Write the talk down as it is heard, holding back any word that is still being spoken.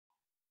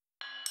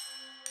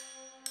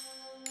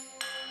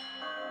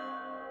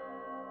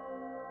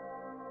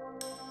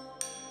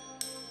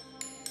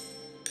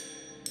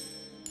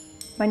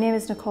My name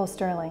is Nicole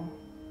Sterling,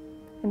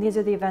 and these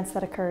are the events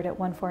that occurred at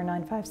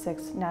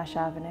 14956 Nash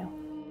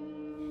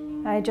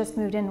Avenue. I had just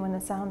moved in when the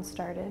sound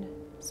started,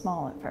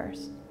 small at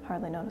first,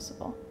 hardly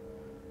noticeable.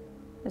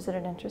 Isn't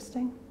it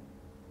interesting?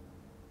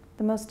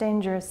 The most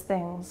dangerous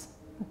things,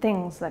 the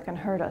things that can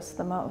hurt us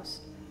the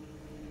most,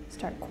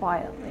 start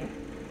quietly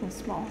and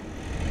small.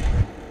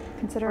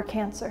 Consider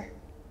cancer,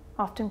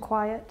 often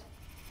quiet,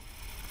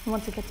 and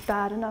once it gets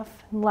bad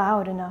enough and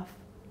loud enough,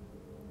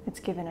 it's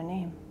given a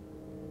name.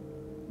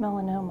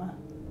 Melanoma,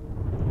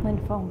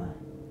 lymphoma,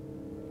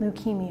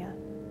 leukemia.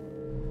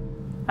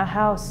 A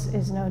house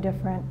is no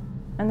different,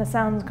 and the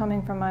sounds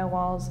coming from my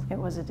walls, it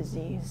was a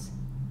disease.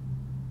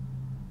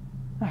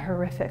 A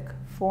horrific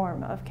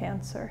form of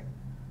cancer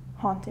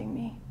haunting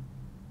me,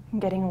 and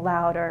getting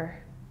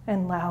louder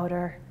and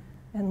louder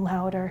and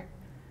louder.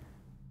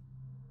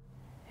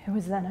 It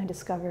was then I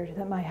discovered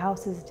that my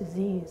house's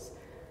disease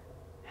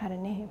had a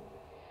name.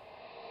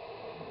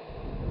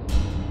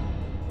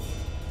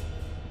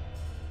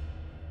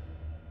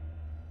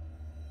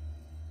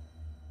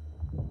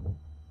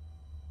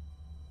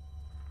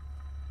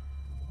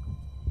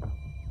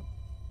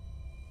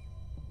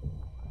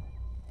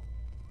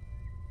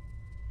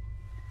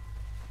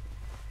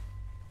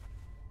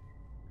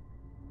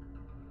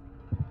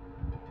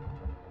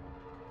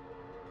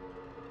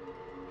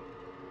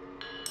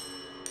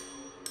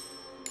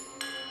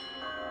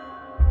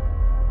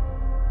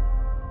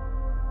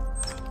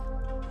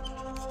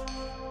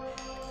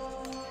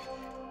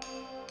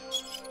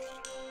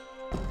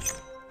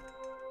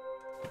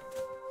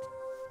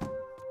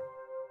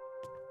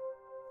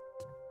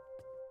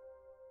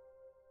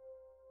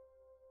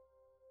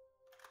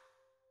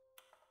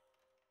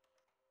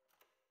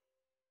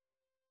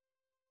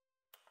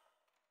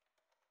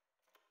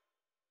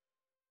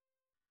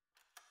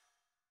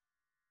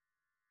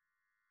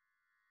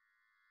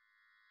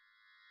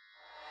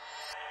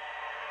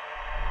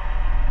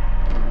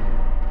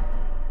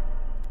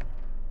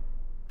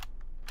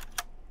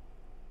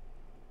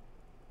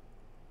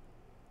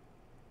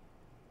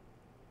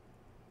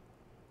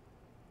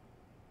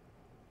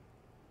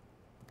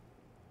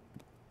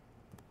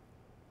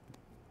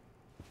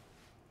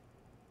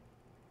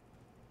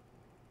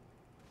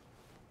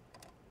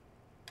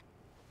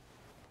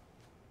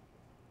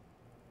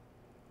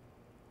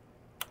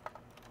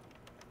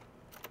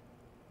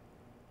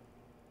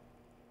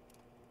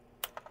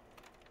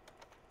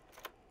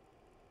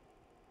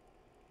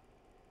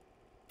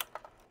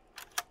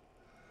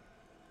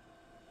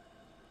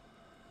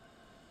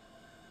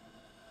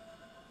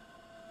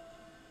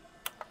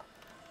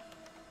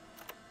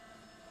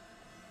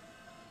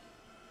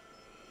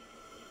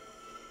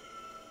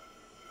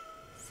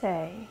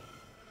 Say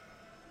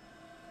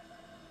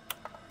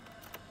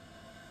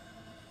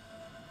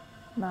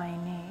my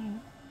name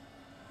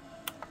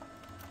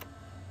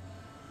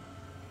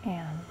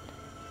and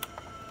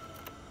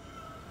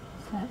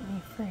set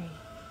me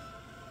free.